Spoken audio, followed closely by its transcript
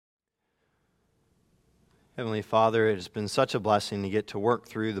Heavenly Father, it has been such a blessing to get to work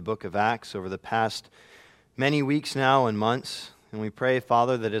through the book of Acts over the past many weeks now and months. And we pray,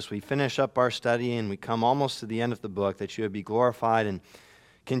 Father, that as we finish up our study and we come almost to the end of the book, that you would be glorified and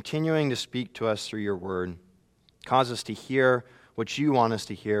continuing to speak to us through your word. Cause us to hear what you want us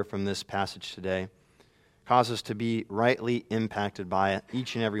to hear from this passage today. Cause us to be rightly impacted by it,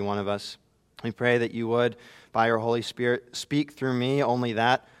 each and every one of us. We pray that you would, by your Holy Spirit, speak through me only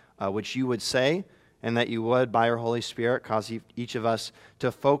that which you would say, and that you would, by your Holy Spirit, cause each of us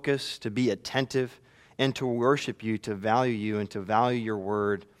to focus, to be attentive, and to worship you, to value you, and to value your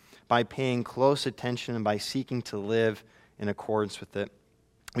word by paying close attention and by seeking to live in accordance with it.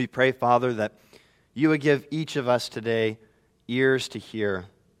 We pray, Father, that you would give each of us today ears to hear,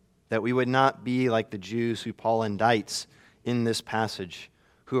 that we would not be like the Jews who Paul indicts in this passage,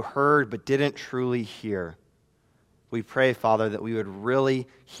 who heard but didn't truly hear. We pray, Father, that we would really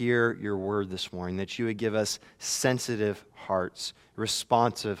hear your word this morning, that you would give us sensitive hearts,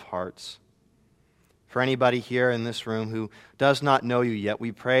 responsive hearts. For anybody here in this room who does not know you yet,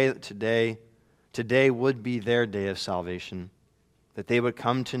 we pray that today would be their day of salvation, that they would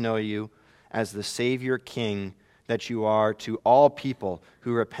come to know you as the Savior King that you are to all people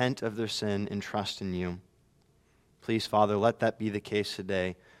who repent of their sin and trust in you. Please, Father, let that be the case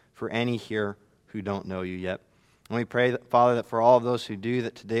today for any here who don't know you yet. And we pray, Father, that for all of those who do,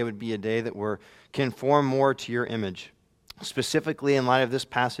 that today would be a day that we're conform more to your image. Specifically in light of this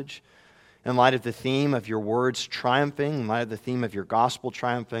passage, in light of the theme of your words triumphing, in light of the theme of your gospel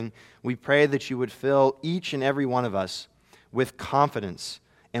triumphing, we pray that you would fill each and every one of us with confidence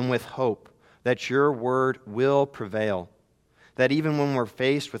and with hope that your word will prevail. That even when we're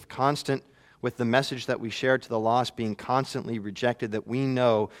faced with the message that we shared to the lost being constantly rejected, that we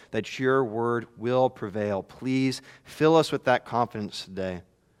know that your word will prevail. Please fill us with that confidence today.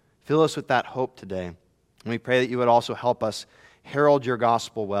 Fill us with that hope today. And we pray that you would also help us herald your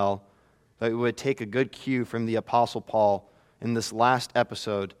gospel well, that we would take a good cue from the Apostle Paul in this last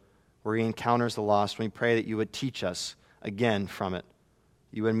episode where he encounters the lost. We pray that you would teach us again from it.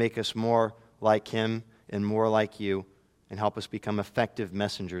 You would make us more like him and more like you and help us become effective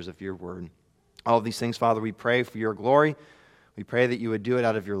messengers of your word. All of these things, Father, we pray for your glory. We pray that you would do it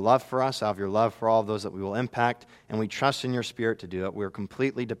out of your love for us, out of your love for all of those that we will impact, and we trust in your Spirit to do it. We are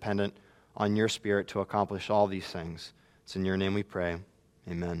completely dependent on your Spirit to accomplish all these things. It's in your name we pray.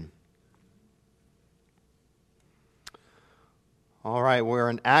 Amen. All right, we're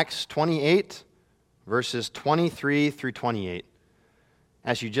in Acts 28, verses 23 through 28.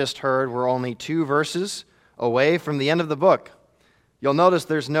 As you just heard, we're only 2 verses away from the end of the book. You'll notice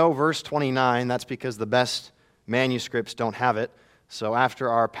there's no verse 29. That's because the best manuscripts don't have it. So after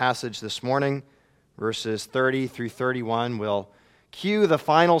our passage this morning, verses 30 through 31, we'll cue the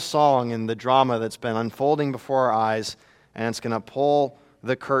final song in the drama that's been unfolding before our eyes, and it's going to pull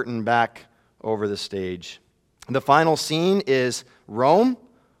the curtain back over the stage. The final scene is Rome,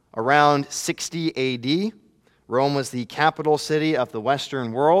 around 60 A.D. Rome was the capital city of the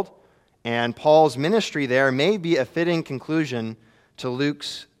Western world, and Paul's ministry there may be a fitting conclusion to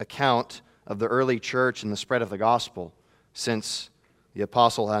Luke's account of the early church and the spread of the gospel, since the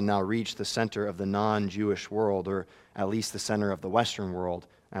apostle had now reached the center of the non-Jewish world, or at least the center of the Western world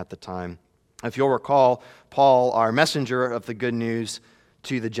at the time. If you'll recall, Paul, our messenger of the good news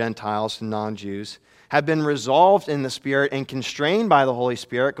to the Gentiles, to non-Jews, had been resolved in the Spirit and constrained by the Holy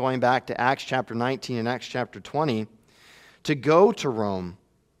Spirit, going back to Acts chapter 19 and Acts chapter 20, to go to Rome.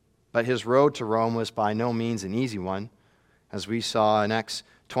 But his road to Rome was by no means an easy one. As we saw in Acts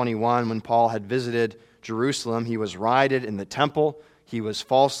 21, when Paul had visited Jerusalem, he was rioted in the temple, he was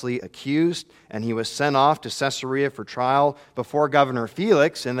falsely accused, and he was sent off to Caesarea for trial before Governor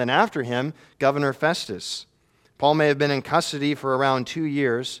Felix, and then after him, Governor Festus. Paul may have been in custody for around 2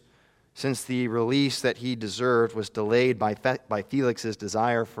 years, since the release that he deserved was delayed by Felix's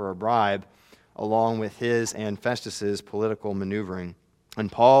desire for a bribe, along with his and Festus's political maneuvering. And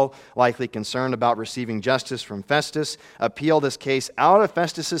Paul, likely concerned about receiving justice from Festus, appealed this case out of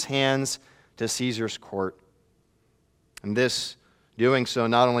Festus's hands to Caesar's court. And this, doing so,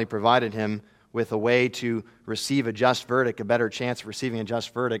 not only provided him with a way to receive a just verdict, a better chance of receiving a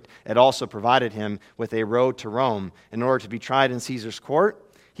just verdict, it also provided him with a road to Rome. In order to be tried in Caesar's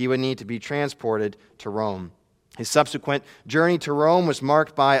court, he would need to be transported to Rome. His subsequent journey to Rome was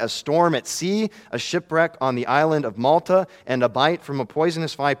marked by a storm at sea, a shipwreck on the island of Malta, and a bite from a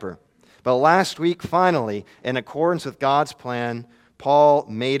poisonous viper. But last week, finally, in accordance with God's plan, Paul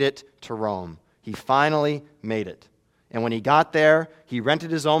made it to Rome. He finally made it. And when he got there, he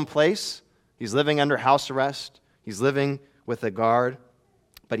rented his own place. He's living under house arrest. He's living with a guard.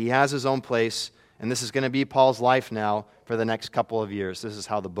 But he has his own place, And this is going to be Paul's life now for the next couple of years. This is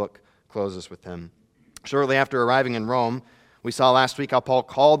how the book closes with him. Shortly after arriving in Rome, we saw last week how Paul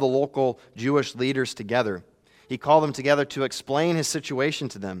called the local Jewish leaders together. He called them together to explain his situation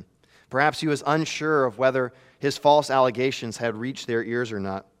to them. Perhaps he was unsure of whether his false allegations had reached their ears or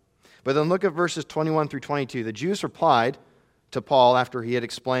not. But then look at verses 21 through 22. The Jews replied to Paul after he had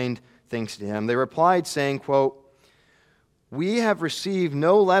explained things to him. They replied saying, quote, "We have received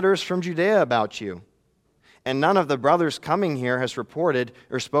no letters from Judea about you, and none of the brothers coming here has reported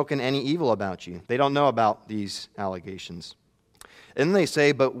or spoken any evil about you." They don't know about these allegations. And they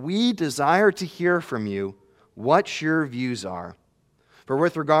say, "But we desire to hear from you what your views are. For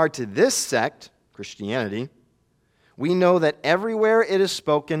with regard to this sect," Christianity, "we know that everywhere it is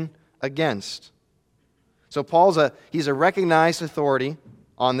spoken against." So he's a recognized authority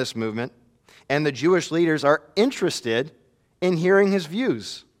on this movement, and the Jewish leaders are interested in hearing his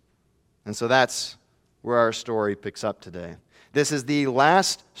views. And so that's where our story picks up today. This is the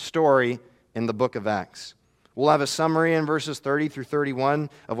last story in the book of Acts. We'll have a summary in verses 30 through 31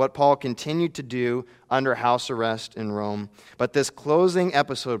 of what Paul continued to do under house arrest in Rome. But this closing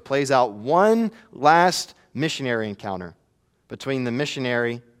episode plays out one last missionary encounter between the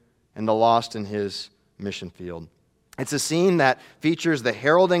missionary and the lost in his mission field. It's a scene that features the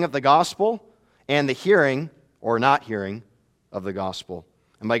heralding of the gospel and the hearing or not hearing of the gospel.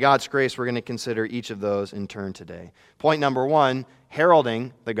 And by God's grace, we're going to consider each of those in turn today. Point number 1,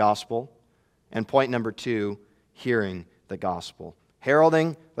 heralding the gospel. And point number 2, hearing the gospel.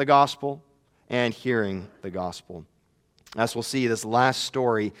 Heralding the gospel and hearing the gospel. As we'll see, this last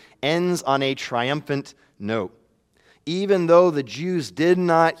story ends on a triumphant note. Even though the Jews did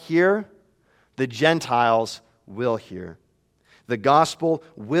not hear, the Gentiles will hear. The gospel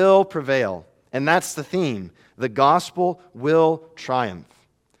will prevail. And that's the theme. The gospel will triumph.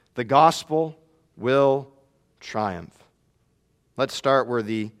 The gospel will triumph. Let's start where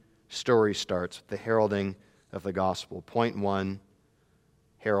the story starts, the heralding of the gospel. Point 1,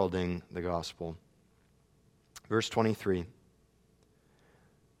 heralding the gospel. Verse 23.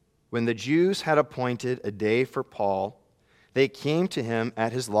 When the Jews had appointed a day for Paul, they came to him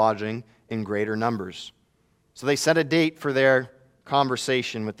at his lodging in greater numbers. So they set a date for their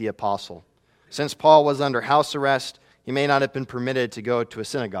conversation with the apostle. Since Paul was under house arrest, he may not have been permitted to go to a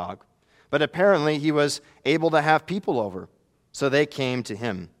synagogue. But apparently he was able to have people over, so they came to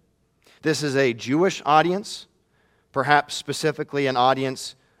him. This is a Jewish audience, perhaps specifically an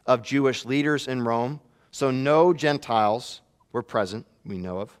audience of Jewish leaders in Rome, so no Gentiles were present, we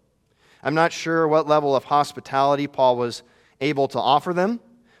know of. I'm not sure what level of hospitality Paul was able to offer them,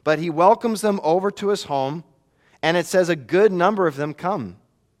 but he welcomes them over to his home, and it says a good number of them come.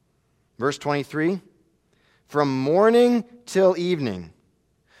 Verse 23, from morning till evening,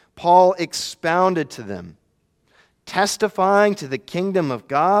 Paul expounded to them, testifying to the kingdom of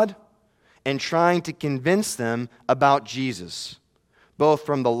God and trying to convince them about Jesus, both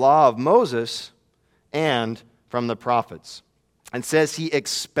from the law of Moses and from the prophets. And says he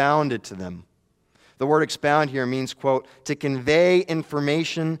expounded to them. The word expound here means, quote, to convey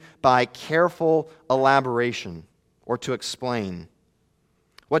information by careful elaboration or to explain.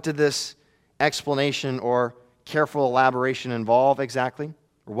 What did this explanation or careful elaboration involve exactly?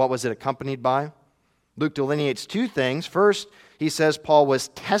 Or what was it accompanied by? Luke delineates two things. First, he says Paul was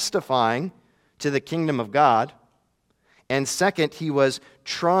testifying to the kingdom of God. And second, he was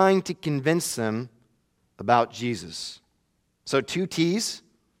trying to convince them about Jesus. So two T's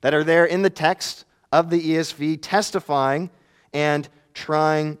that are there in the text of the ESV, testifying and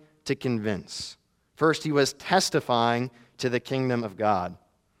trying to convince. First, he was testifying to the kingdom of God.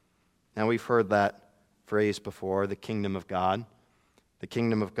 Now, we've heard that phrase before, the kingdom of God. The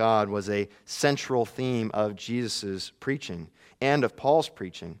kingdom of God was a central theme of Jesus' preaching and of Paul's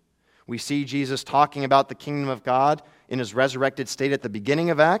preaching. We see Jesus talking about the kingdom of God in his resurrected state at the beginning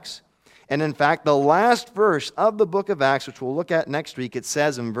of Acts. And in fact, the last verse of the book of Acts, which we'll look at next week, it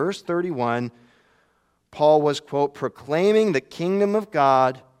says in verse 31, Paul was, quote, proclaiming the kingdom of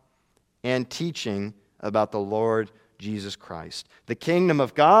God and teaching about the Lord Jesus Christ. The kingdom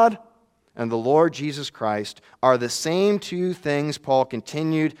of God and the Lord Jesus Christ are the same two things Paul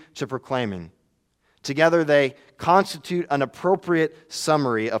continued to proclaiming. Together they constitute an appropriate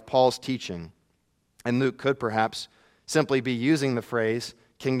summary of Paul's teaching. And Luke could perhaps simply be using the phrase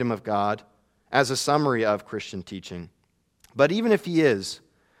kingdom of God as a summary of Christian teaching. But even if he is,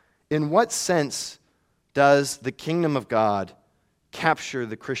 in what sense does the kingdom of God capture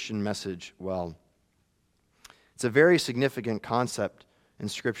the Christian message well? It's a very significant concept in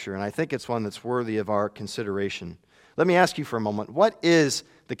Scripture, and I think it's one that's worthy of our consideration. Let me ask you for a moment, what is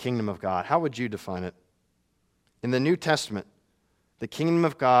the kingdom of God? How would you define it? In the New Testament, the kingdom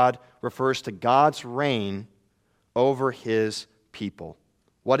of God refers to God's reign over his people.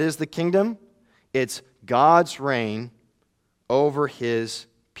 What is the kingdom? It's God's reign over his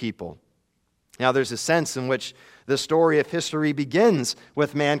people. Now, there's a sense in which the story of history begins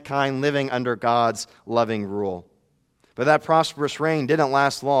with mankind living under God's loving rule. But that prosperous reign didn't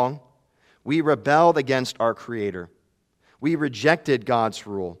last long. We rebelled against our Creator. We rejected God's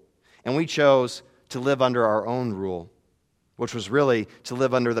rule, and we chose to live under our own rule, which was really to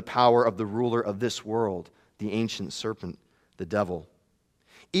live under the power of the ruler of this world, the ancient serpent, the devil.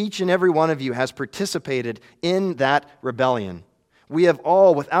 Each and every one of you has participated in that rebellion. We have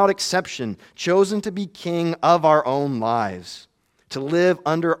all, without exception, chosen to be king of our own lives, to live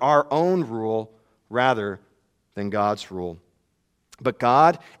under our own rule rather than God's rule. But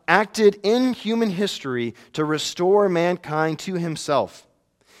God acted in human history to restore mankind to himself.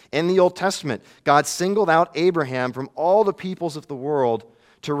 In the Old Testament, God singled out Abraham from all the peoples of the world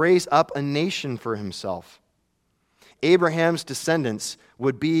to raise up a nation for himself. Abraham's descendants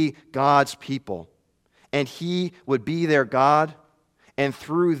would be God's people, and he would be their God, and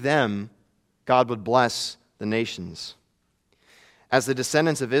through them, God would bless the nations. As the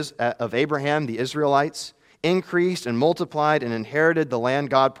descendants of Abraham, the Israelites, increased and multiplied and inherited the land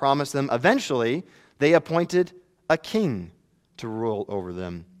God promised them, eventually they appointed a king to rule over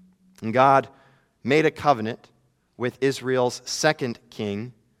them. And God made a covenant with Israel's second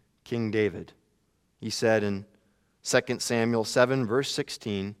king, King David. He said in 2 Samuel 7, verse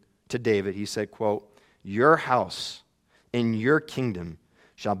 16, to David, he said, quote, "Your house and your kingdom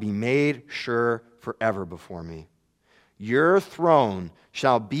shall be made sure forever before me. Your throne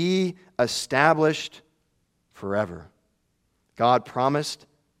shall be established forever." God promised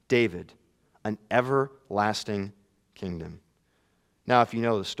David an everlasting kingdom. Now, if you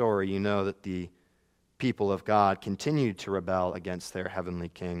know the story, you know that the people of God continued to rebel against their heavenly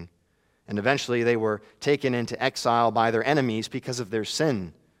king. And eventually they were taken into exile by their enemies because of their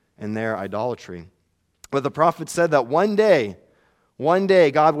sin and their idolatry. But the prophet said that one day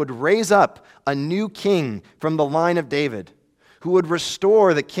God would raise up a new king from the line of David who would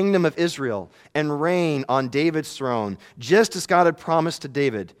restore the kingdom of Israel and reign on David's throne, just as God had promised to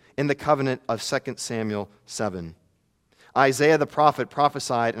David in the covenant of 2 Samuel 7. Isaiah the prophet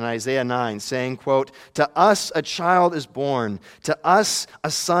prophesied in Isaiah 9, saying, quote, "To us a child is born, to us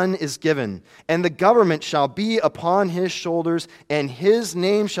a son is given, and the government shall be upon his shoulders, and his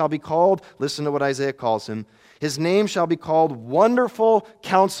name shall be called," listen to what Isaiah calls him, "his name shall be called Wonderful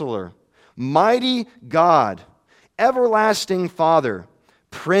Counselor, Mighty God, Everlasting Father,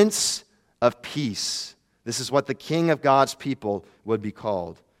 Prince of Peace." This is what the King of God's people would be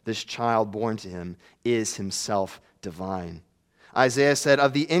called. This child born to him is himself divine. Isaiah said,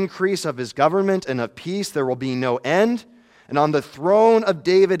 "Of the increase of his government and of peace there will be no end, and on the throne of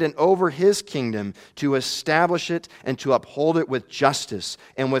David and over his kingdom, to establish it and to uphold it with justice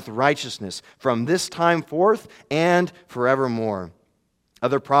and with righteousness from this time forth and forevermore."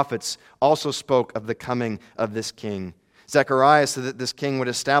 Other prophets also spoke of the coming of this king. Zechariah said that this king would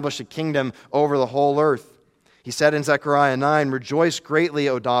establish a kingdom over the whole earth. He said in Zechariah 9, "Rejoice greatly,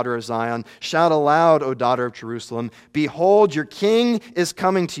 O daughter of Zion. Shout aloud, O daughter of Jerusalem. Behold, your king is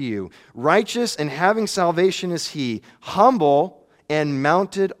coming to you. Righteous and having salvation is he, humble and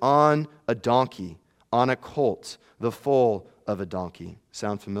mounted on a donkey, on a colt, the foal of a donkey."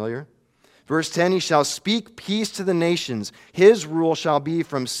 Sound familiar? Verse 10, "He shall speak peace to the nations. His rule shall be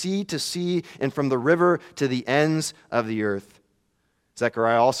from sea to sea and from the river to the ends of the earth."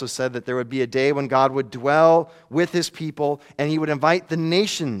 Zechariah also said that there would be a day when God would dwell with his people and he would invite the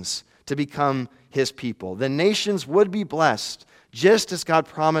nations to become his people. The nations would be blessed, just as God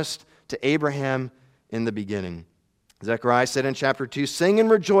promised to Abraham in the beginning. Zechariah said in chapter 2, "Sing and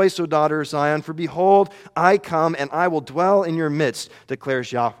rejoice, O daughter of Zion, for behold, I come and I will dwell in your midst,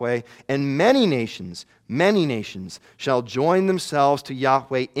 declares Yahweh, and many nations shall join themselves to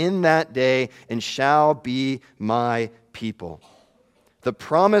Yahweh in that day and shall be my people." The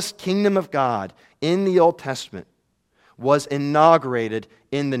promised kingdom of God in the Old Testament was inaugurated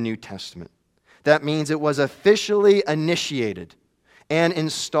in the New Testament. That means it was officially initiated and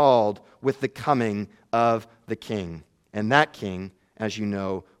installed with the coming of the King. And that King, as you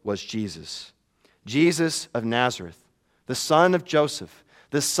know, was Jesus. Jesus of Nazareth, the son of Joseph,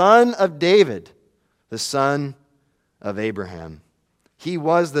 the son of David, the son of Abraham. He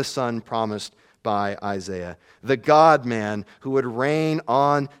was the son promised by Isaiah, the God-man who would reign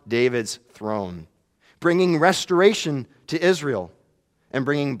on David's throne, bringing restoration to Israel and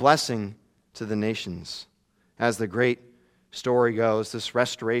bringing blessing to the nations. As the great story goes, this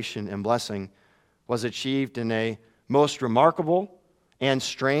restoration and blessing was achieved in a most remarkable and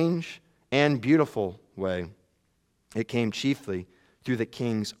strange and beautiful way. It came chiefly through the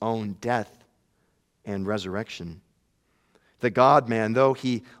king's own death and resurrection. The God-man, though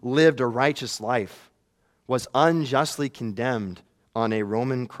he lived a righteous life, was unjustly condemned on a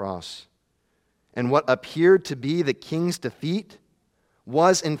Roman cross. And what appeared to be the king's defeat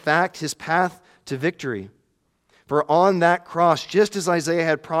was, in fact, his path to victory. For on that cross, just as Isaiah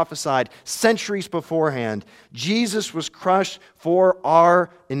had prophesied centuries beforehand, Jesus was crushed for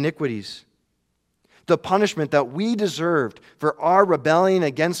our iniquities. The punishment that we deserved for our rebellion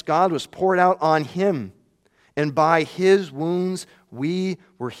against God was poured out on him, and by his wounds we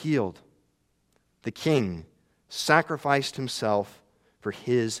were healed. The king sacrificed himself for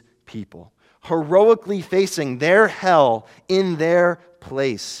his people, heroically facing their hell in their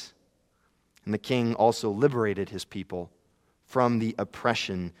place. And the king also liberated his people from the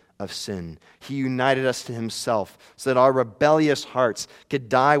oppression of sin. He united us to himself so that our rebellious hearts could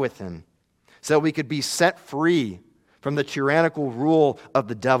die with him, so that we could be set free from the tyrannical rule of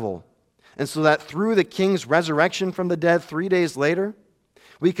the devil, and so that through the king's resurrection from the dead 3 days later,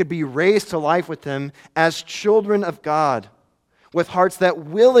 we could be raised to life with him as children of God, with hearts that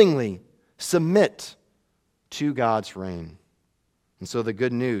willingly submit to God's reign. And so the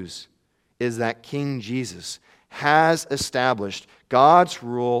good news is that King Jesus has established God's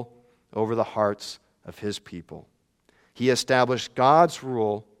rule over the hearts of his people. He established God's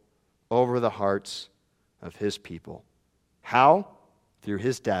rule over the hearts of his people. How? Through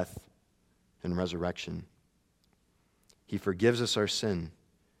his death and resurrection. He forgives us our sin.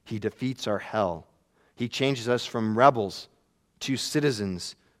 He defeats our hell. He changes us from rebels to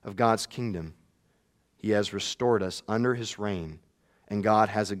citizens of God's kingdom. He has restored us under his reign, and God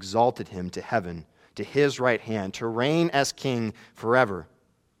has exalted him to heaven, to his right hand, to reign as king forever.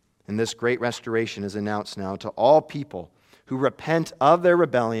 And this great restoration is announced now to all people who repent of their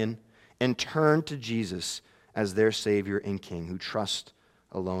rebellion and turn to Jesus as their Savior and King, who trust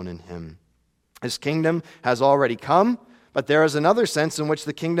alone in him. His kingdom has already come, but there is another sense in which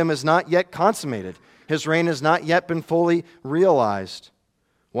the kingdom is not yet consummated. His reign has not yet been fully realized.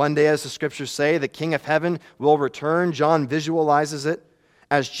 One day, as the scriptures say, the King of heaven will return. John visualizes it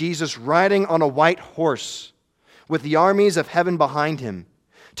as Jesus riding on a white horse with the armies of heaven behind him,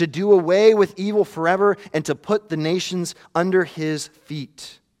 to do away with evil forever and to put the nations under his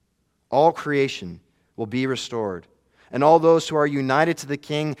feet. All creation will be restored, and all those who are united to the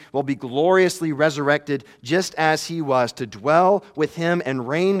King will be gloriously resurrected just as he was, to dwell with him and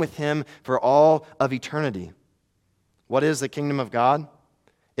reign with him for all of eternity. What is the kingdom of God?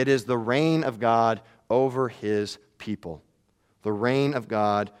 It is the reign of God over his people. The reign of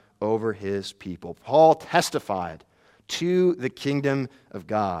God over his people. Paul testified to the kingdom of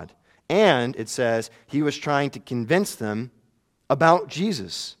God. And it says he was trying to convince them about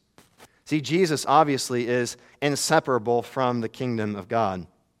Jesus. See, Jesus obviously is inseparable from the kingdom of God.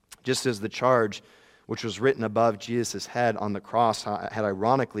 Just as the charge which was written above Jesus' head on the cross had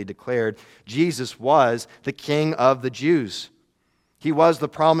ironically declared, Jesus was the King of the Jews. He was the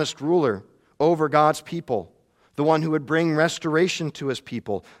promised ruler over God's people, the one who would bring restoration to his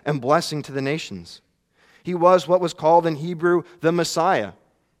people and blessing to the nations. He was what was called in Hebrew the Messiah.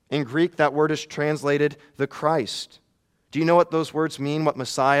 In Greek, that word is translated the Christ. Do you know what those words mean, what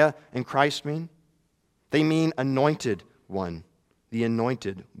Messiah and Christ mean? They mean anointed one, the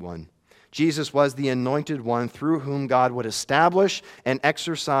anointed one. Jesus was the anointed one through whom God would establish and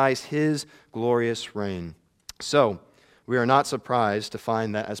exercise his glorious reign. So, we are not surprised to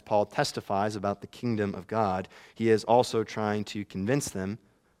find that as Paul testifies about the kingdom of God, he is also trying to convince them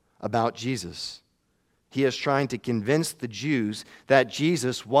about Jesus. He is trying to convince the Jews that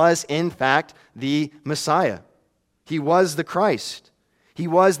Jesus was, in fact, the Messiah. He was the Christ. He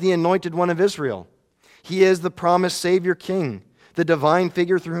was the anointed one of Israel. He is the promised Savior King, the divine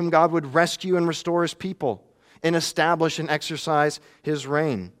figure through whom God would rescue and restore his people and establish and exercise his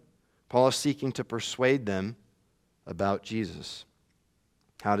reign. Paul is seeking to persuade them about Jesus.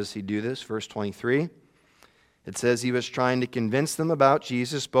 How does he do this? Verse 23, it says he was trying to convince them about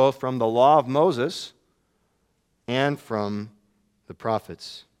Jesus both from the law of Moses and from the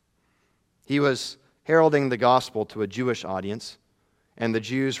prophets. He was heralding the gospel to a Jewish audience, and the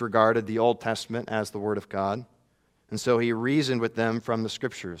Jews regarded the Old Testament as the Word of God, and so he reasoned with them from the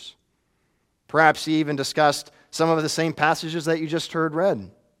Scriptures. Perhaps he even discussed some of the same passages that you just heard read.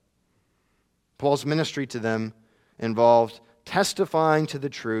 Paul's ministry to them involved testifying to the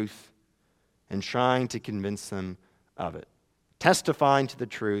truth and trying to convince them of it. Testifying to the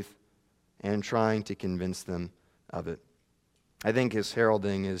truth and trying to convince them of it. I think his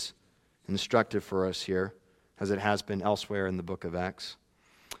heralding is instructive for us here, as it has been elsewhere in the book of Acts.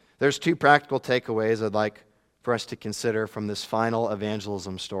 There's two practical takeaways I'd like for us to consider from this final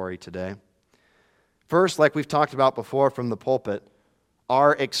evangelism story today. First, like we've talked about before from the pulpit,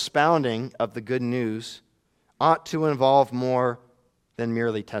 our expounding of the good news ought to involve more than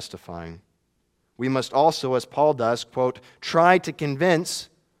merely testifying. We must also, as Paul does, quote, try to convince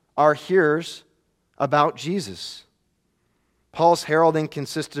our hearers about Jesus. Paul's heralding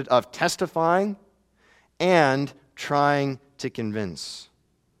consisted of testifying and trying to convince,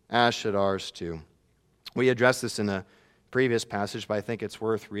 as should ours too. We addressed this in a previous passage, but I think it's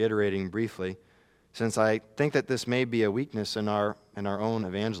worth reiterating briefly, since I think that this may be a weakness in our own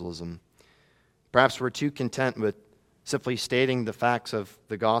evangelism. Perhaps we're too content with simply stating the facts of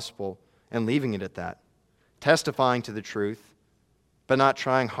the gospel and leaving it at that, testifying to the truth, but not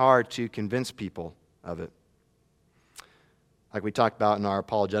trying hard to convince people of it. Like we talked about in our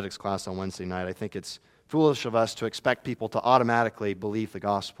apologetics class on Wednesday night, I think it's foolish of us to expect people to automatically believe the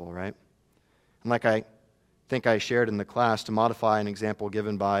gospel, right? And like I think I shared in the class, to modify an example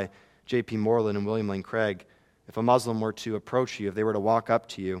given by J.P. Moreland and William Lane Craig, if a Muslim were to approach you, if they were to walk up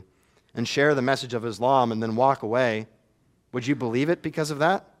to you and share the message of Islam and then walk away, would you believe it because of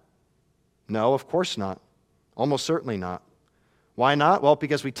that? No, of course not. Almost certainly not. Why not? Well,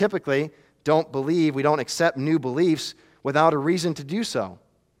 because we typically we don't accept new beliefs without a reason to do so.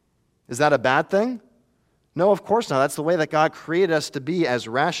 Is that a bad thing? No, of course not. That's the way that God created us to be as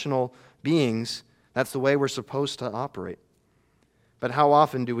rational beings. That's the way we're supposed to operate. But how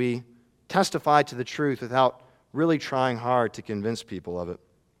often do we testify to the truth without really trying hard to convince people of it?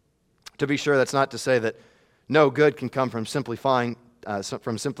 To be sure, that's not to say that no good can come from simply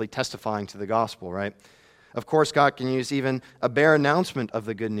testifying to the gospel, right? Of course, God can use even a bare announcement of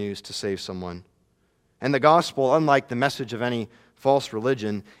the good news to save someone. And the gospel, unlike the message of any false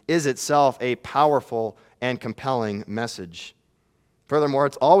religion, is itself a powerful and compelling message. Furthermore,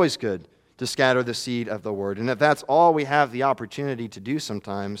 it's always good to scatter the seed of the word. And if that's all we have the opportunity to do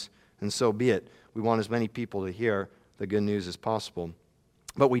sometimes, then so be it. We want as many people to hear the good news as possible.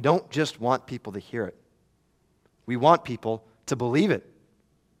 But we don't just want people to hear it. We want people to believe it.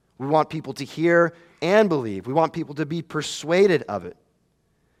 We want people to hear and believe. We want people to be persuaded of it.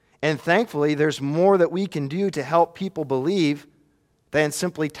 And thankfully, there's more that we can do to help people believe than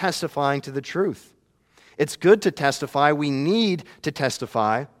simply testifying to the truth. It's good to testify. We need to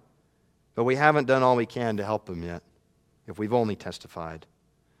testify. But we haven't done all we can to help them yet, if we've only testified.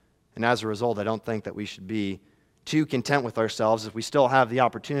 And as a result, I don't think that we should be too content with ourselves if we still have the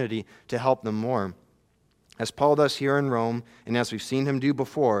opportunity to help them more. As Paul does here in Rome, and as we've seen him do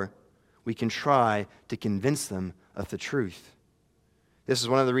before, we can try to convince them of the truth. This is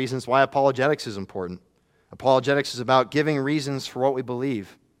one of the reasons why apologetics is important. Apologetics is about giving reasons for what we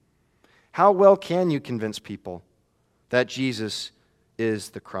believe. How well can you convince people that Jesus is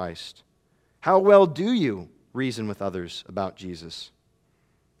the Christ? How well do you reason with others about Jesus?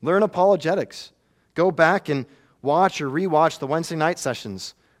 Learn apologetics. Go back and watch or rewatch the Wednesday night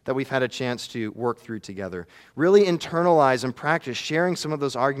sessions that we've had a chance to work through together. Really internalize and practice sharing some of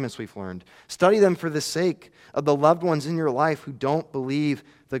those arguments we've learned. Study them for the sake of the loved ones in your life who don't believe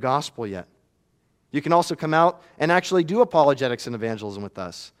the gospel yet. You can also come out and actually do apologetics and evangelism with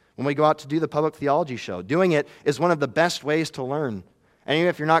us when we go out to do the public theology show. Doing it is one of the best ways to learn. And even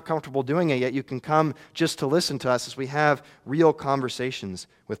if you're not comfortable doing it yet, you can come just to listen to us as we have real conversations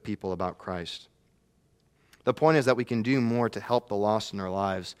with people about Christ. The point is that we can do more to help the lost in our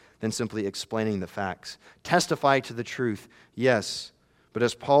lives than simply explaining the facts. Testify to the truth, yes, but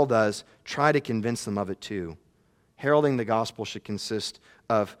as Paul does, try to convince them of it too. Heralding the gospel should consist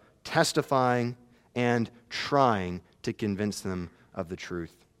of testifying and trying to convince them of the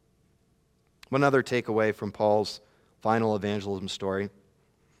truth. One other takeaway from Paul's final evangelism story.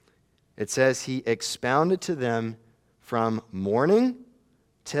 It says he expounded to them from morning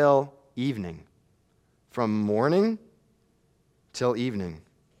till evening. From morning till evening.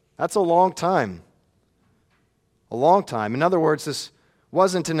 That's a long time. A long time. In other words, this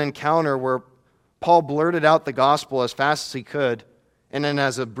wasn't an encounter where Paul blurted out the gospel as fast as he could and in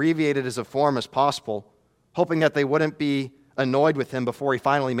as abbreviated as a form as possible, hoping that they wouldn't be annoyed with him before he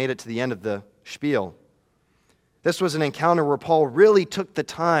finally made it to the end of the spiel. This was an encounter where Paul really took the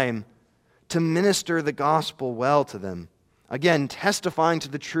time to minister the gospel well to them. Again, testifying to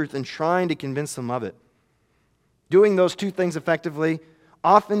the truth and trying to convince them of it. Doing those two things effectively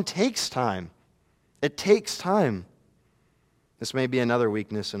often takes time. It takes time. This may be another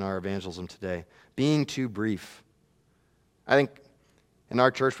weakness in our evangelism today, being too brief. I think In our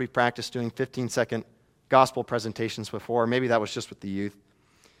church, we've practiced doing 15-second gospel presentations before. Maybe that was just with the youth.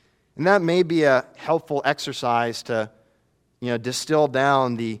 And that may be a helpful exercise to, distill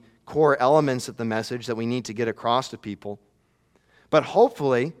down the core elements of the message that we need to get across to people. But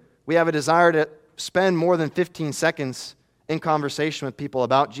hopefully, we have a desire to spend more than 15 seconds in conversation with people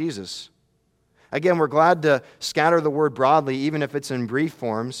about Jesus. Again, we're glad to scatter the word broadly, even if it's in brief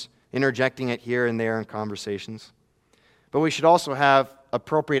forms, interjecting it here and there in conversations. But we should also have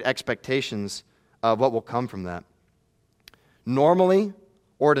appropriate expectations of what will come from that.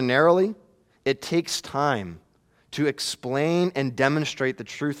 Ordinarily, it takes time to explain and demonstrate the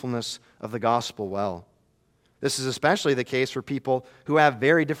truthfulness of the gospel well. This is especially the case for people who have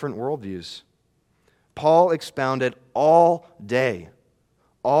very different worldviews. Paul expounded all day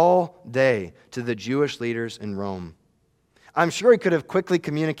to the Jewish leaders in Rome. I'm sure he could have quickly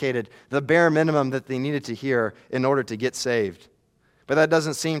communicated the bare minimum that they needed to hear in order to get saved. But that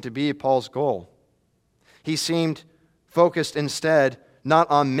doesn't seem to be Paul's goal. He seemed focused instead not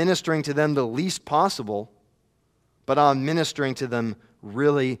on ministering to them the least possible, but on ministering to them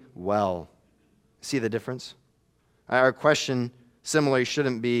really well. See the difference? Our question similarly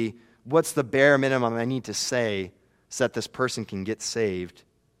shouldn't be, what's the bare minimum I need to say so that this person can get saved?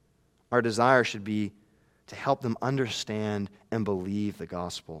 Our desire should be to help them understand and believe the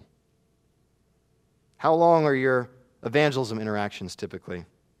gospel. How long are your evangelism interactions typically?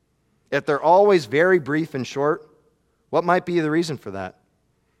 If they're always very brief and short, what might be the reason for that?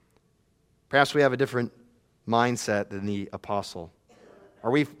 Perhaps we have a different mindset than the apostle.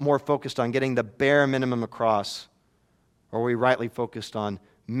 Are we more focused on getting the bare minimum across? Or are we rightly focused on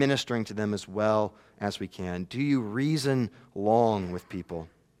ministering to them as well as we can? Do you reason long with people?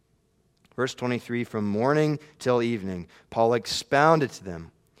 Verse 23, from morning till evening, Paul expounded to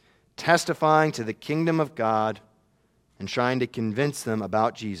them, testifying to the kingdom of God and trying to convince them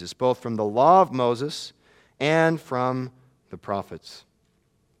about Jesus, both from the law of Moses and from the prophets.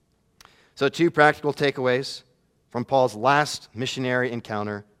 So 2 practical takeaways from Paul's last missionary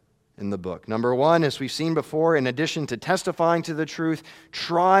encounter in the book. Number 1, as we've seen before, in addition to testifying to the truth,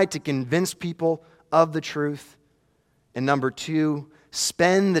 try to convince people of the truth. And number 2,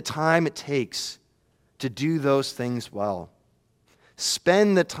 spend the time it takes to do those things well.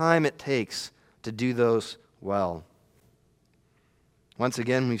 Spend the time it takes to do those well. Once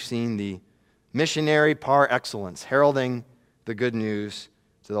again, we've seen the missionary par excellence, heralding the good news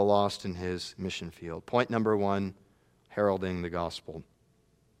to the lost in his mission field. Point number 1, heralding the gospel.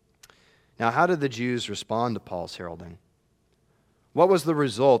 Now, how did the Jews respond to Paul's heralding? What was the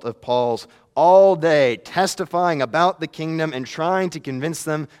result of Paul's all day testifying about the kingdom and trying to convince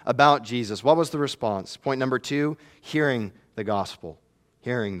them about Jesus? What was the response? Point number 2, hearing the gospel.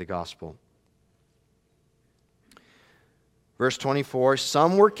 Hearing the gospel. Verse 24,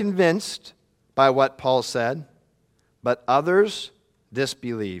 some were convinced by what Paul said, but others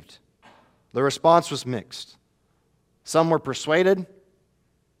disbelieved. The response was mixed. Some were persuaded,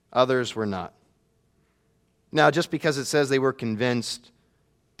 others were not. Now, just because it says they were convinced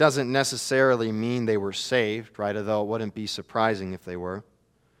doesn't necessarily mean they were saved, right? Although it wouldn't be surprising if they were.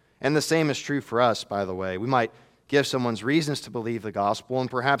 And the same is true for us, by the way. We might give someone's reasons to believe the gospel, and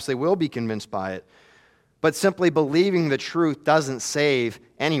perhaps they will be convinced by it. But simply believing the truth doesn't save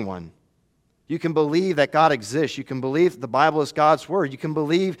anyone. You can believe that God exists. You can believe that the Bible is God's word. You can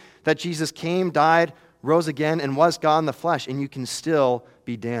believe that Jesus came, died, rose again, and was God in the flesh, and you can still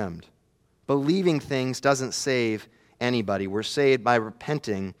be damned. Believing things doesn't save anybody. We're saved by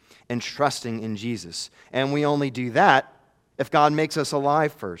repenting and trusting in Jesus. And we only do that if God makes us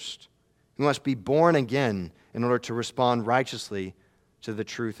alive first. We must be born again in order to respond righteously to the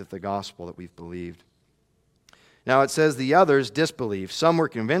truth of the gospel that we've believed. Now it says the others disbelieved. Some were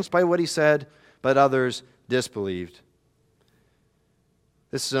convinced by what he said, but others disbelieved.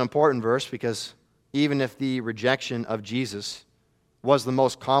 This is an important verse because even if the rejection of Jesus was the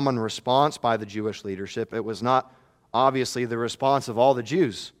most common response by the Jewish leadership, it was not obviously the response of all the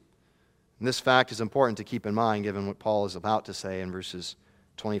Jews. And this fact is important to keep in mind given what Paul is about to say in verses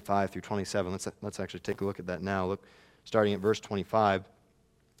 25 through 27. Let's actually take a look at that now. Look, starting at verse 25.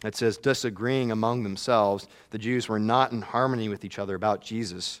 It says, disagreeing among themselves, the Jews were not in harmony with each other about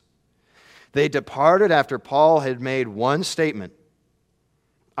Jesus. They departed after Paul had made one statement.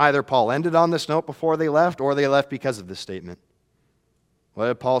 Either Paul ended on this note before they left, or they left because of this statement. What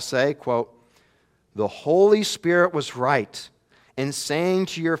did Paul say? Quote, the Holy Spirit was right in saying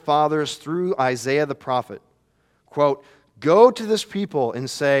to your fathers through Isaiah the prophet, quote, go to this people and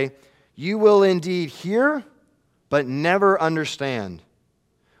say, you will indeed hear, but never understand.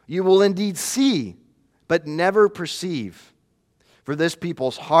 You will indeed see, but never perceive. For this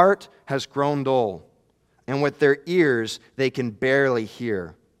people's heart has grown dull, and with their ears they can barely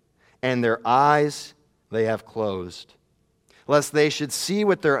hear, and their eyes they have closed, lest they should see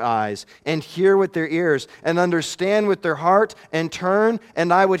with their eyes, and hear with their ears, and understand with their heart, and turn,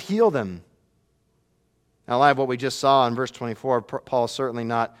 and I would heal them." Now, like what we just saw in verse 24, Paul is certainly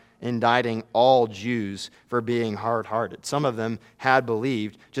not indicting all Jews for being hard-hearted. Some of them had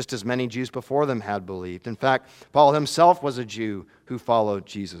believed, just as many Jews before them had believed. In fact, Paul himself was a Jew who followed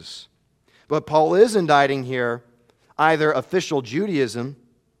Jesus. But Paul is indicting here either official Judaism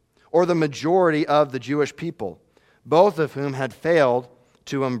or the majority of the Jewish people, both of whom had failed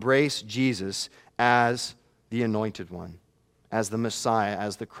to embrace Jesus as the Anointed One, as the Messiah,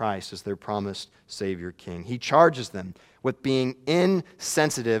 as the Christ, as their promised Savior King. He charges them with being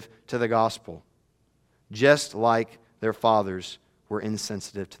insensitive to the gospel, just like their fathers were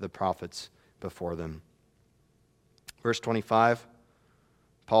insensitive to the prophets before them. Verse 25,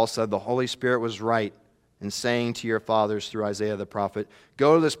 Paul said, "The Holy Spirit was right in saying to your fathers through Isaiah the prophet,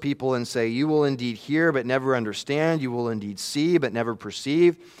 'Go to this people and say, you will indeed hear but never understand, you will indeed see but never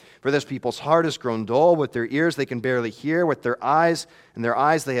perceive. For this people's heart has grown dull, with their ears they can barely hear, with their eyes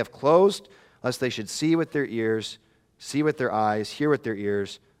they have closed, lest they should see with their ears, see with their eyes, hear with their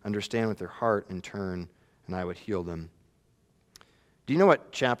ears, understand with their heart, and turn, and I would heal them.'" Do you know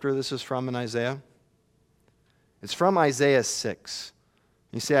what chapter this is from in Isaiah? It's from Isaiah 6.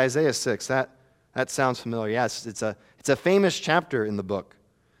 You say Isaiah 6, that sounds familiar. Yes, it's a famous chapter in the book.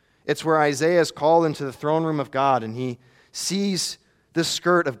 It's where Isaiah is called into the throne room of God, and he sees the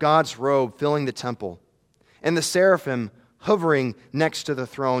skirt of God's robe filling the temple, and the seraphim hovering next to the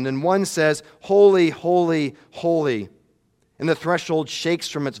throne. And one says, "Holy, holy, holy." And the threshold shakes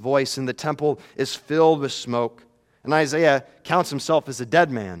from its voice, and the temple is filled with smoke. And Isaiah counts himself as a dead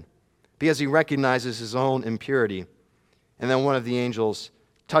man because he recognizes his own impurity. And then one of the angels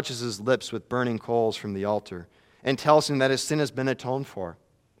touches his lips with burning coals from the altar and tells him that his sin has been atoned for.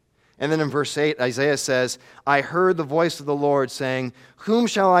 And then in verse 8, Isaiah says, "I heard the voice of the Lord saying, 'Whom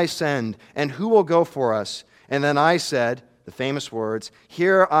shall I send, and who will go for us?' And then I said," the famous words,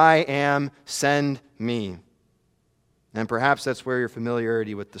 "Here I am, send me." And perhaps that's where your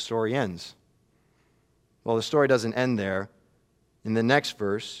familiarity with the story ends. Well, the story doesn't end there. In the next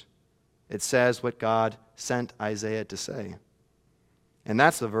verse, it says what God sent Isaiah to say. And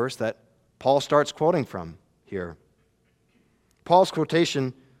that's the verse that Paul starts quoting from here. Paul's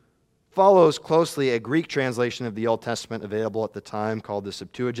quotation follows closely a Greek translation of the Old Testament available at the time called the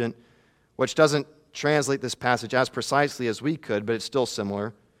Septuagint, which doesn't translate this passage as precisely as we could, but it's still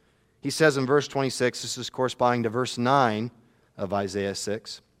similar. He says in verse 26, this is corresponding to verse 9 of Isaiah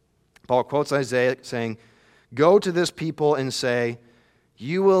 6. Paul quotes Isaiah saying, "Go to this people and say,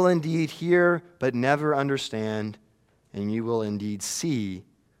 you will indeed hear but never understand, and you will indeed see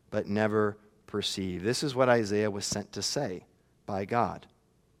but never perceive." This is what Isaiah was sent to say by God.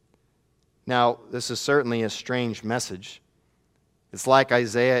 Now, this is certainly a strange message. It's like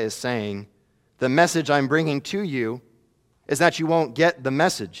Isaiah is saying, the message I'm bringing to you is that you won't get the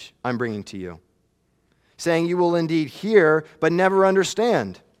message I'm bringing to you. Saying you will indeed hear but never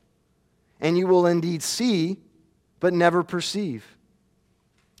understand, and you will indeed see but never perceive.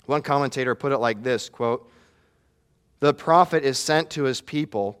 One commentator put it like this, quote, "The prophet is sent to his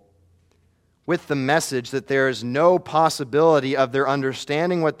people with the message that there is no possibility of their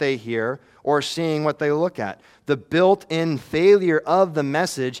understanding what they hear or seeing what they look at. The built-in failure of the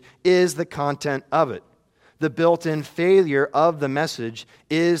message is the content of it. The built-in failure of the message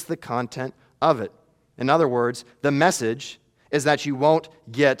is the content of it." In other words, the message is that you won't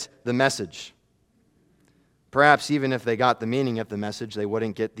get the message. Perhaps even if they got the meaning of the message, they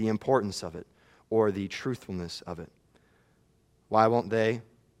wouldn't get the importance of it or the truthfulness of it. Why won't they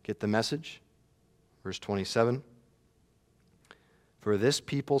get the message? Verse 27, "For this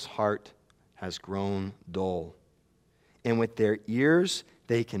people's heart has grown dull, and with their ears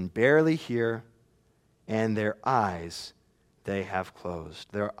they can barely hear, and their eyes they have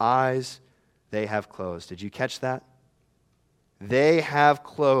closed." Their eyes they have closed. Did you catch that? They have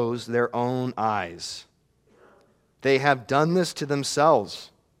closed their own eyes. They have done this to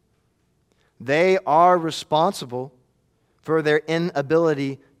themselves. They are responsible for their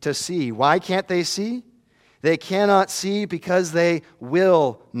inability to see. Why can't they see? They cannot see because they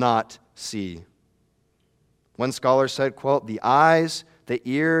will not see. One scholar said, quote, "The eyes, the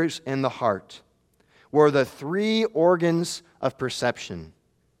ears, and the heart were the three organs of perception,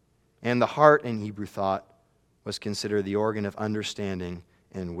 and the heart," in Hebrew thought, was considered the organ of understanding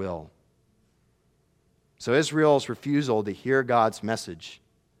and will. So Israel's refusal to hear God's message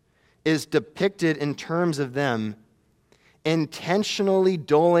is depicted in terms of them intentionally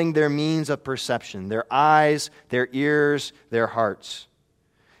dulling their means of perception, their eyes, their ears, their hearts.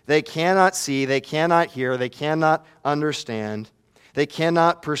 They cannot see, they cannot hear, they cannot understand, they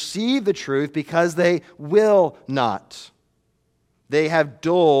cannot perceive the truth because they will not. They have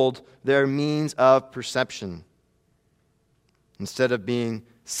dulled their means of perception. Instead of being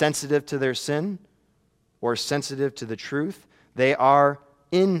sensitive to their sin or sensitive to the truth, they are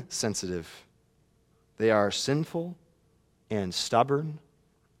insensitive. They are sinful and stubborn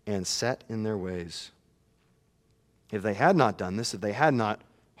and set in their ways. If they had not done this, if they had not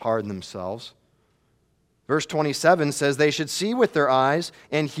hardened themselves, verse 27 says they should see with their eyes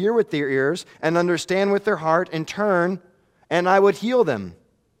and hear with their ears and understand with their heart and turn, and I would heal them.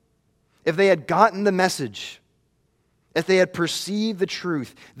 If they had gotten the message, if they had perceived the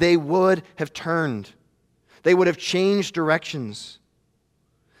truth, they would have turned. They would have changed directions.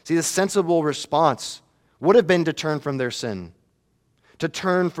 See, the sensible response would have been to turn from their sin, to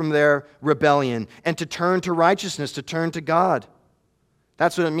turn from their rebellion, and to turn to righteousness, to turn to God.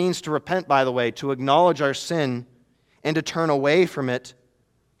 That's what it means to repent, by the way, to acknowledge our sin and to turn away from it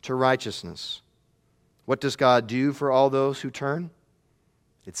to righteousness. What does God do for all those who turn?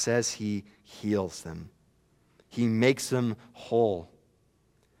 It says He heals them. He makes them whole.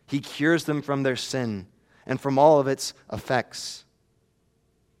 He cures them from their sin and from all of its effects.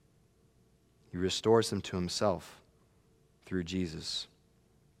 He restores them to Himself through Jesus.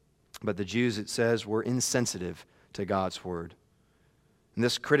 But the Jews, it says, were insensitive to God's word. And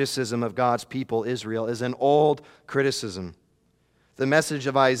this criticism of God's people, Israel, is an old criticism. The message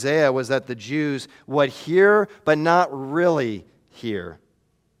of Isaiah was that the Jews would hear, but not really hear.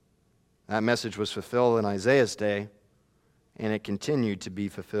 That message was fulfilled in Isaiah's day, and it continued to be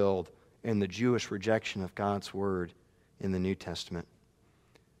fulfilled in the Jewish rejection of God's word in the New Testament.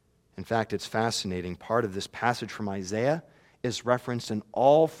 In fact, it's fascinating. Part of this passage from Isaiah is referenced in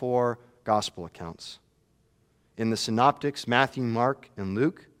all four gospel accounts. In the synoptics, Matthew, Mark, and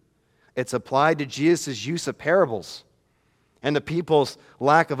Luke, it's applied to Jesus' use of parables and the people's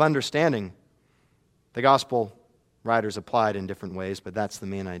lack of understanding. The gospel writers applied in different ways, but that's the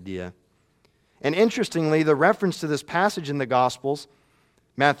main idea. And interestingly, the reference to this passage in the Gospels,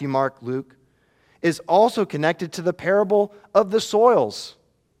 Matthew, Mark, Luke, is also connected to the parable of the soils.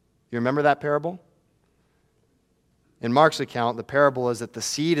 You remember that parable? In Mark's account, the parable is that the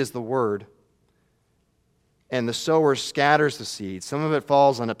seed is the word, and the sower scatters the seed. Some of it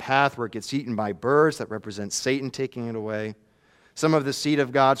falls on a path where it gets eaten by birds. That represents Satan taking it away. Some of the seed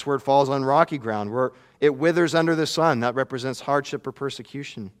of God's word falls on rocky ground where it withers under the sun. That represents hardship or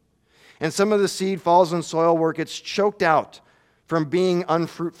persecution. And some of the seed falls on soil where it gets choked out from being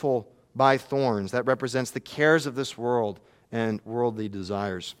unfruitful by thorns. That represents the cares of this world and worldly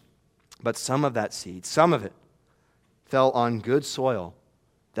desires. But some of that seed, some of it, fell on good soil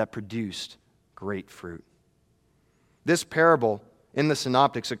that produced great fruit. This parable in the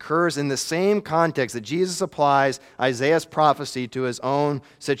synoptics occurs in the same context that Jesus applies Isaiah's prophecy to his own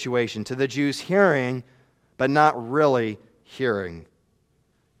situation, to the Jews hearing, but not really hearing.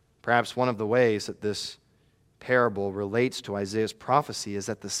 Perhaps one of the ways that this parable relates to Isaiah's prophecy is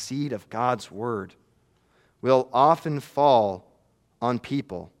that the seed of God's word will often fall on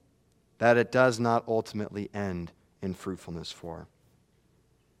people that it does not ultimately end in fruitfulness for.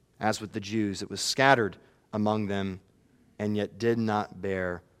 As with the Jews, it was scattered among them and yet did not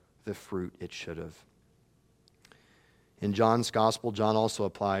bear the fruit it should have. In John's gospel, John also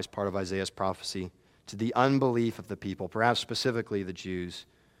applies part of Isaiah's prophecy to the unbelief of the people, perhaps specifically the Jews,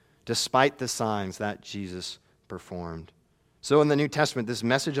 despite the signs that Jesus performed. So in the New Testament, this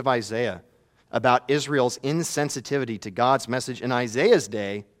message of Isaiah about Israel's insensitivity to God's message in Isaiah's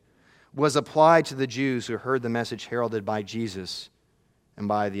day was applied to the Jews who heard the message heralded by Jesus and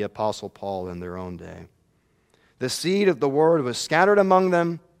by the Apostle Paul in their own day. The seed of the word was scattered among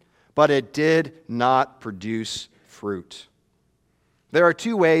them, but it did not produce fruit. There are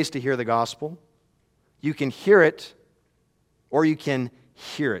two ways to hear the gospel. You can hear it, or you can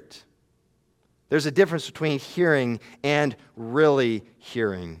hear it. There's a difference between hearing and really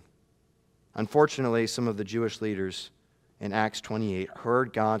hearing. Unfortunately, some of the Jewish leaders in Acts 28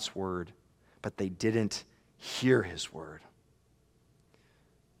 heard God's word, but they didn't hear his word.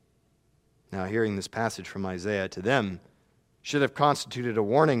 Now, hearing this passage from Isaiah to them should have constituted a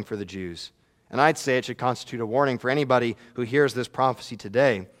warning for the Jews. And I'd say it should constitute a warning for anybody who hears this prophecy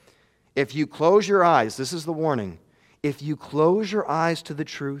today. If you close your eyes, this is the warning, if you close your eyes to the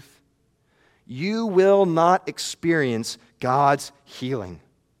truth, you will not experience God's healing.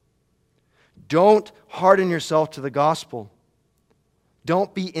 Don't harden yourself to the gospel.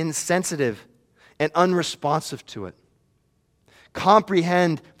 Don't be insensitive and unresponsive to it.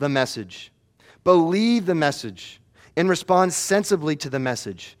 comprehend the message, believe the message, and respond sensibly to the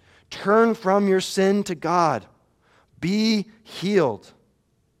message. Turn from your sin to God. Be healed.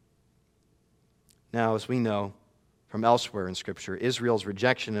 Now, as we know from elsewhere in Scripture, Israel's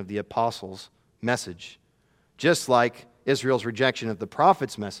rejection of the apostles' message, just like Israel's rejection of the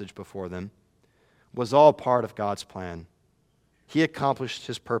prophet's message before them, was all part of God's plan. He accomplished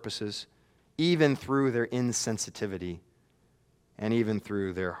his purposes even through their insensitivity and even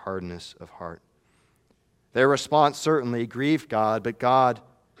through their hardness of heart. Their response certainly grieved God, but God,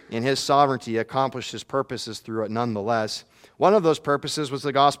 in his sovereignty, accomplished his purposes through it nonetheless. One of those purposes was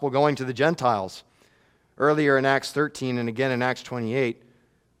the gospel going to the Gentiles. Earlier in Acts 13 and again in Acts 28,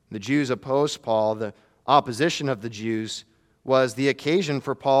 the Jews opposed Paul. The opposition of the Jews was the occasion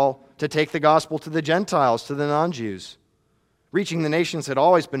for Paul to take the gospel to the Gentiles, to the non-Jews. Reaching the nations had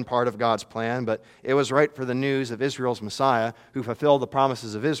always been part of God's plan, but it was right for the news of Israel's Messiah, who fulfilled the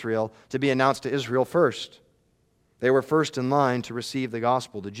promises of Israel, to be announced to Israel first. They were first in line to receive the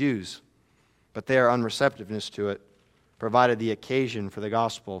gospel, the Jews, but their unreceptiveness to it provided the occasion for the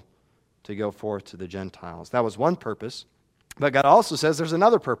gospel to go forth to the Gentiles. That was one purpose, but God also says there's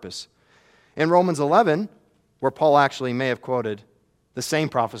another purpose. In Romans 11, where Paul actually may have quoted the same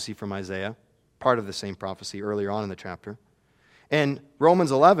prophecy from Isaiah, part of the same prophecy earlier on in the chapter. In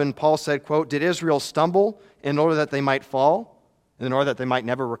Romans 11, Paul said, quote, "Did Israel stumble in order that they might fall, in order that they might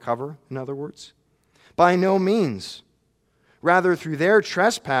never recover," in other words? By no means. Rather, through their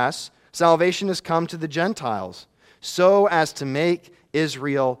trespass, salvation has come to the Gentiles, so as to make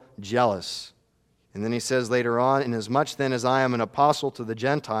Israel jealous. And then he says later on, "Inasmuch then as I am an apostle to the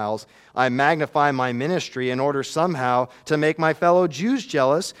Gentiles, I magnify my ministry in order somehow to make my fellow Jews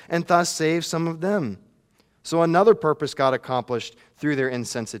jealous and thus save some of them." So another purpose God accomplished through their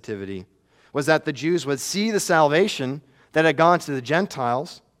insensitivity was that the Jews would see the salvation that had gone to the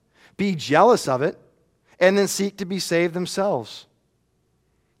Gentiles, be jealous of it, and then seek to be saved themselves.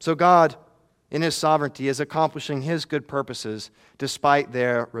 So God, in his sovereignty, is accomplishing his good purposes despite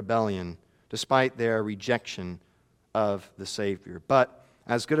their rebellion, despite their rejection of the Savior. But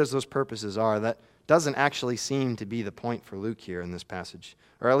as good as those purposes are, that doesn't actually seem to be the point for Luke here in this passage,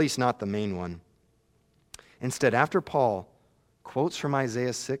 or at least not the main one. Instead, after Paul quotes from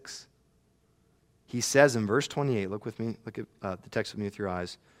Isaiah 6, he says in verse 28, look at the text with me with your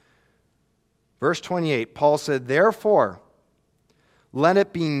eyes. Verse 28, Paul said, "Therefore, let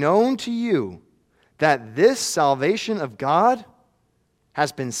it be known to you that this salvation of God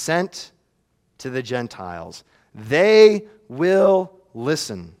has been sent to the Gentiles. They will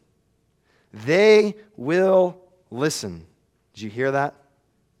listen." They will listen. Did you hear that?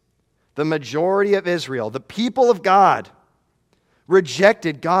 The majority of Israel, the people of God,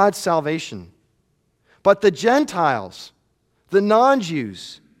 rejected God's salvation. But the Gentiles, the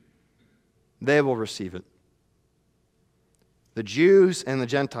non-Jews, they will receive it. The Jews and the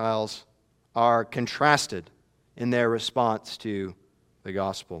Gentiles are contrasted in their response to the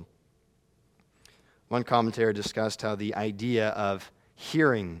gospel. One commentator discussed how the idea of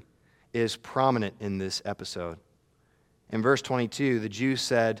hearing is prominent in this episode. In verse 22, the Jews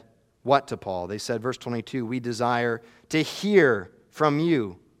said, what to Paul? They said, verse 22, "We desire to hear from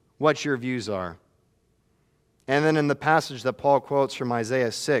you what your views are." And then in the passage that Paul quotes from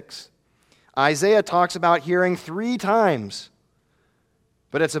Isaiah 6, Isaiah talks about hearing 3 times,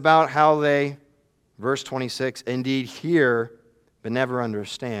 but it's about how they, verse 26, indeed hear but never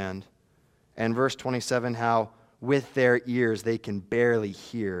understand. And verse 27, how with their ears they can barely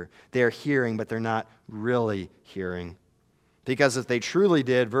hear. They're hearing, but they're not really hearing. Because if they truly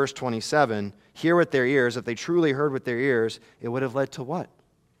did, verse 27, hear with their ears, if they truly heard with their ears, it would have led to what?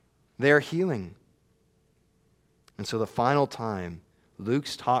 Their healing. And so the final time Luke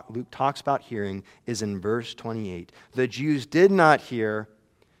talks about hearing is in verse 28. The Jews did not hear,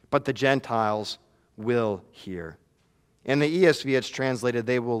 but the Gentiles will hear. In the ESV it's translated,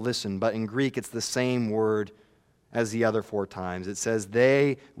 "they will listen," but in Greek it's the same word as the other 4 times. It says,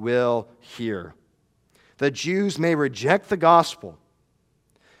 "they will hear." The Jews may reject the gospel,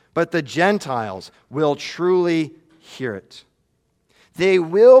 but the Gentiles will truly hear it. They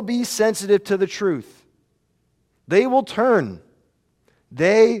will be sensitive to the truth. They will turn.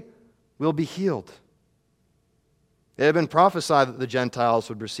 They will be healed. It had been prophesied that the Gentiles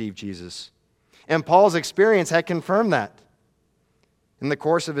would receive Jesus, and Paul's experience had confirmed that. In the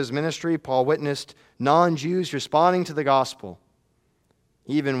course of his ministry, Paul witnessed non-Jews responding to the gospel,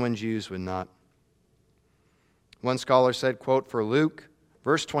 even when Jews would not. One scholar said, quote, "For Luke,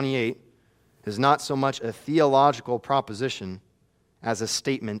 verse 28 is not so much a theological proposition as a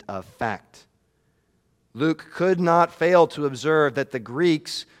statement of fact." Luke could not fail to observe that the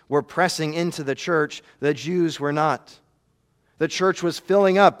Greeks were pressing into the church, the Jews were not. The church was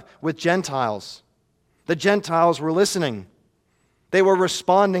filling up with Gentiles. The Gentiles were listening. They were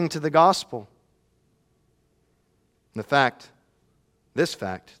responding to the gospel. This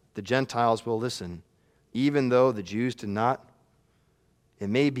fact, the Gentiles will listen, even though the Jews did not. It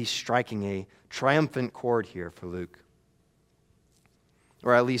may be striking a triumphant chord here for Luke.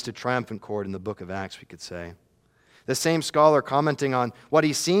 Or at least a triumphant chord in the book of Acts, we could say. The same scholar commenting on what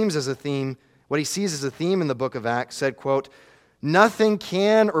he sees as a theme in the book of Acts said, quote, "Nothing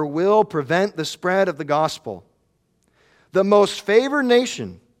can or will prevent the spread of the gospel. The most favored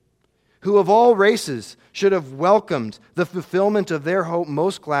nation, who of all races should have welcomed the fulfillment of their hope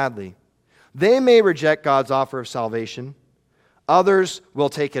most gladly. They may reject God's offer of salvation. Others will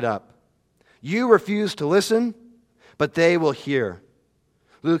take it up. You refuse to listen, but they will hear."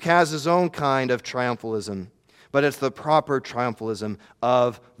 Luke has his own kind of triumphalism, but it's the proper triumphalism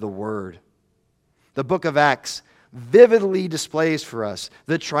of the Word. The book of Acts vividly displays for us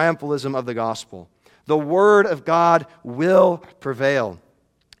the triumphalism of the gospel. The Word of God will prevail.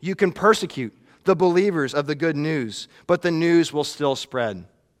 You can persecute the believers of the good news, but the news will still spread.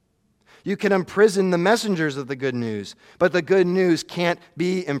 You can imprison the messengers of the good news, but the good news can't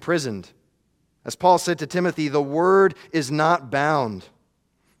be imprisoned. As Paul said to Timothy, the Word is not bound.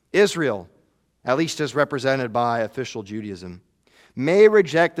 Israel, at least as represented by official Judaism, may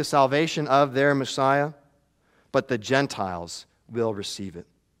reject the salvation of their Messiah, but the Gentiles will receive it.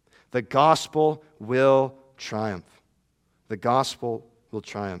 The gospel will triumph. The gospel will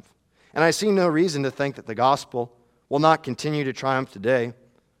triumph. And I see no reason to think that the gospel will not continue to triumph today.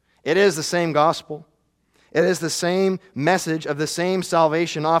 It is the same gospel. It is the same message of the same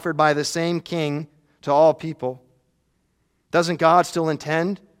salvation offered by the same King to all people. Doesn't God still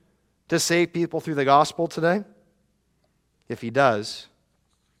intend to save people through the gospel today? If He does,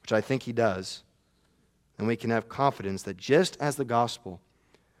 which I think He does, then we can have confidence that just as the gospel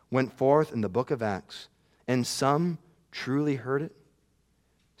went forth in the book of Acts, and some truly heard it,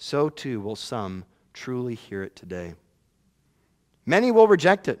 so too will some truly hear it today. Many will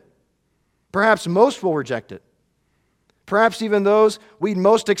reject it. Perhaps most will reject it. Perhaps even those we'd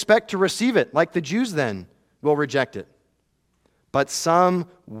most expect to receive it, like the Jews then, will reject it. But some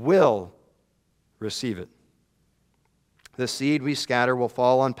will receive it. The seed we scatter will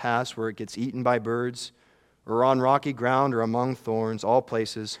fall on paths where it gets eaten by birds, or on rocky ground, or among thorns, all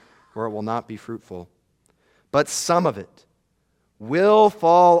places where it will not be fruitful. But some of it will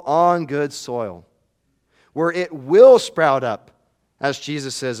fall on good soil, where it will sprout up, as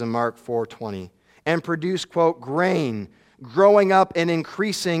Jesus says in Mark 4:20, and produce, quote, grain, growing up and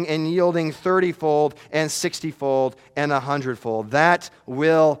increasing and yielding 30-fold and 60-fold and 100-fold. That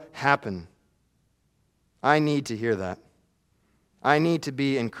will happen. I need to hear that. I need to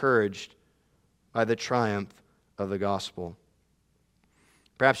be encouraged by the triumph of the gospel.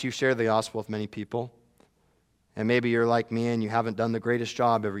 Perhaps you've shared the gospel with many people, and maybe you're like me and you haven't done the greatest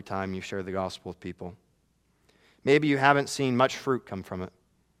job every time you share the gospel with people. Maybe you haven't seen much fruit come from it.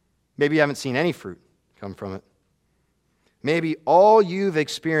 Maybe you haven't seen any fruit come from it. Maybe all you've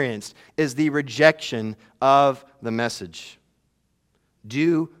experienced is the rejection of the message.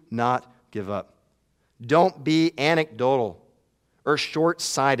 Do not give up. Don't be anecdotal or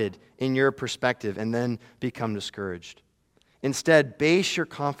short-sighted in your perspective and then become discouraged. Instead, base your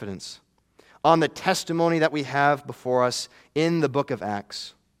confidence on the testimony that we have before us in the book of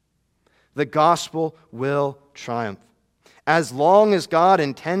Acts. The gospel will triumph. As long as God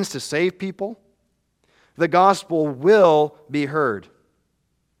intends to save people, the gospel will be heard.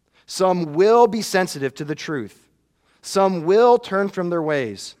 Some will be sensitive to the truth. Some will turn from their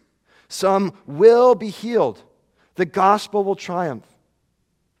ways. Some will be healed. The gospel will triumph.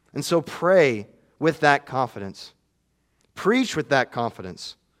 And so pray with that confidence. Preach with that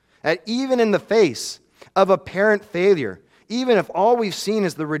confidence. That even in the face of apparent failure, even if all we've seen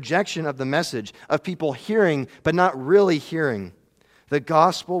is the rejection of the message, of people hearing but not really hearing, the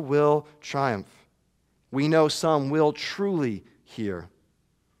gospel will triumph. We know some will truly hear.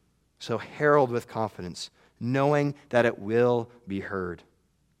 So herald with confidence, knowing that it will be heard.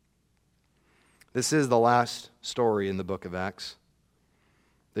 This is the last story in the book of Acts.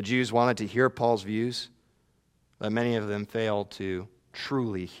 The Jews wanted to hear Paul's views, but many of them failed to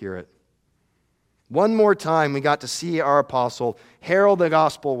truly hear it. One more time, we got to see our apostle herald the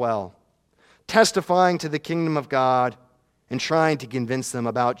gospel well, testifying to the kingdom of God and trying to convince them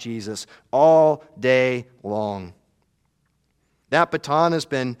about Jesus all day long. That baton has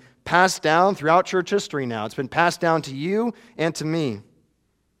been passed down throughout church history now. It's been passed down to you and to me.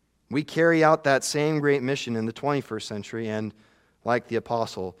 We carry out that same great mission in the 21st century, and like the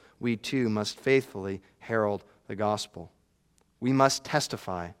apostle, we too must faithfully herald the gospel. We must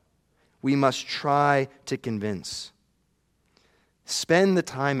testify. We must try to convince. Spend the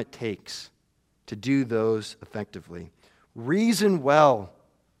time it takes to do those effectively. Reason well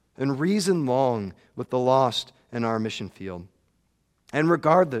and reason long with the lost in our mission field. And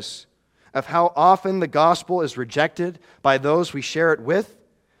regardless of how often the gospel is rejected by those we share it with,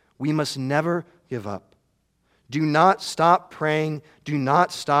 we must never give up. Do not stop praying. Do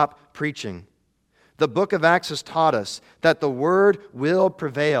not stop preaching. The book of Acts has taught us that the word will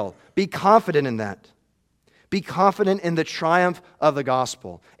prevail. Be confident in that. Be confident in the triumph of the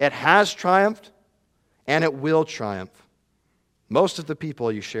gospel. It has triumphed, and it will triumph. Most of the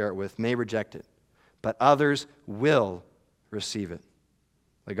people you share it with may reject it, but others will receive it.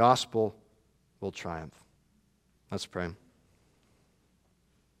 The gospel will triumph. Let's pray.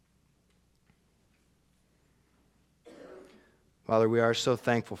 Father, we are so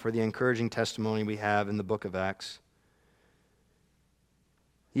thankful for the encouraging testimony we have in the book of Acts.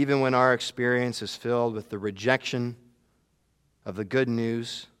 Even when our experience is filled with the rejection of the good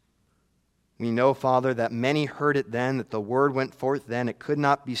news, we know, Father, that many heard it then, that the word went forth then. It could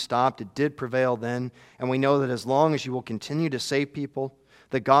not be stopped. It did prevail then. And we know that as long as you will continue to save people,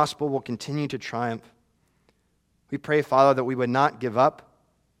 the gospel will continue to triumph. We pray, Father, that we would not give up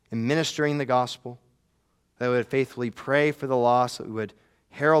in ministering the gospel, that we would faithfully pray for the lost, that we would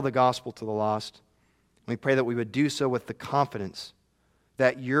herald the gospel to the lost. We pray that we would do so with the confidence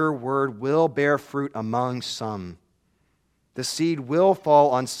that your word will bear fruit among some. The seed will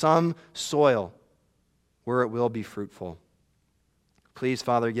fall on some soil where it will be fruitful. Please,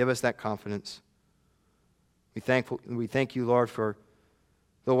 Father, give us that confidence. We thank you, Lord, for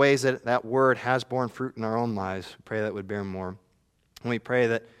the ways that that word has borne fruit in our own lives. We pray that it would bear more. And we pray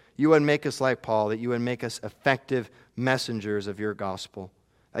that you would make us like Paul, that you would make us effective messengers of your gospel,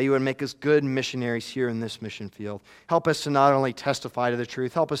 that you would make us good missionaries here in this mission field. Help us to not only testify to the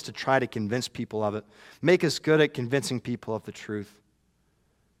truth, help us to try to convince people of it. Make us good at convincing people of the truth.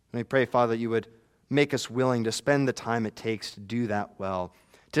 And we pray, Father, that you would make us willing to spend the time it takes to do that well,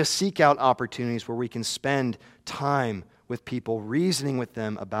 to seek out opportunities where we can spend time with people, reasoning with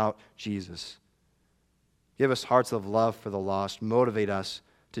them about Jesus. Give us hearts of love for the lost. Motivate us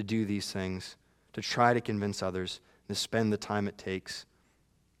to do these things, to try to convince others, and to spend the time it takes.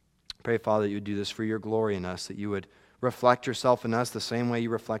 Pray, Father, that you would do this for your glory in us, that you would reflect yourself in us the same way you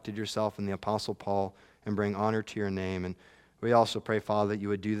reflected yourself in the Apostle Paul and bring honor to your name. And we also pray, Father, that you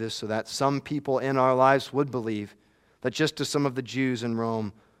would do this so that some people in our lives would believe, that just as some of the Jews in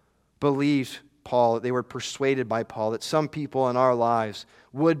Rome believed Paul, that they were persuaded by Paul, that some people in our lives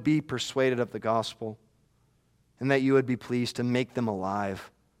would be persuaded of the gospel, and that you would be pleased to make them alive,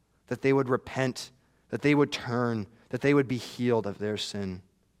 that they would repent, that they would turn, that they would be healed of their sin.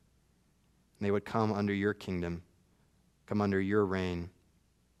 And they would come under your kingdom, come under your reign.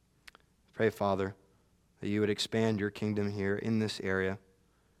 Pray, Father, that you would expand your kingdom here in this area,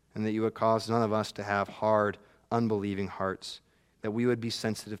 and that you would cause none of us to have hard, unbelieving hearts, that we would be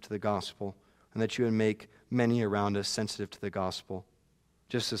sensitive to the gospel, and that you would make many around us sensitive to the gospel.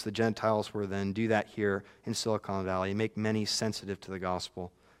 Just as the Gentiles were then, do that here in Silicon Valley. Make many sensitive to the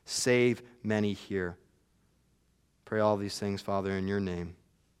gospel. Save many here. Pray all these things, Father, in your name.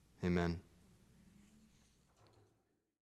 Amen.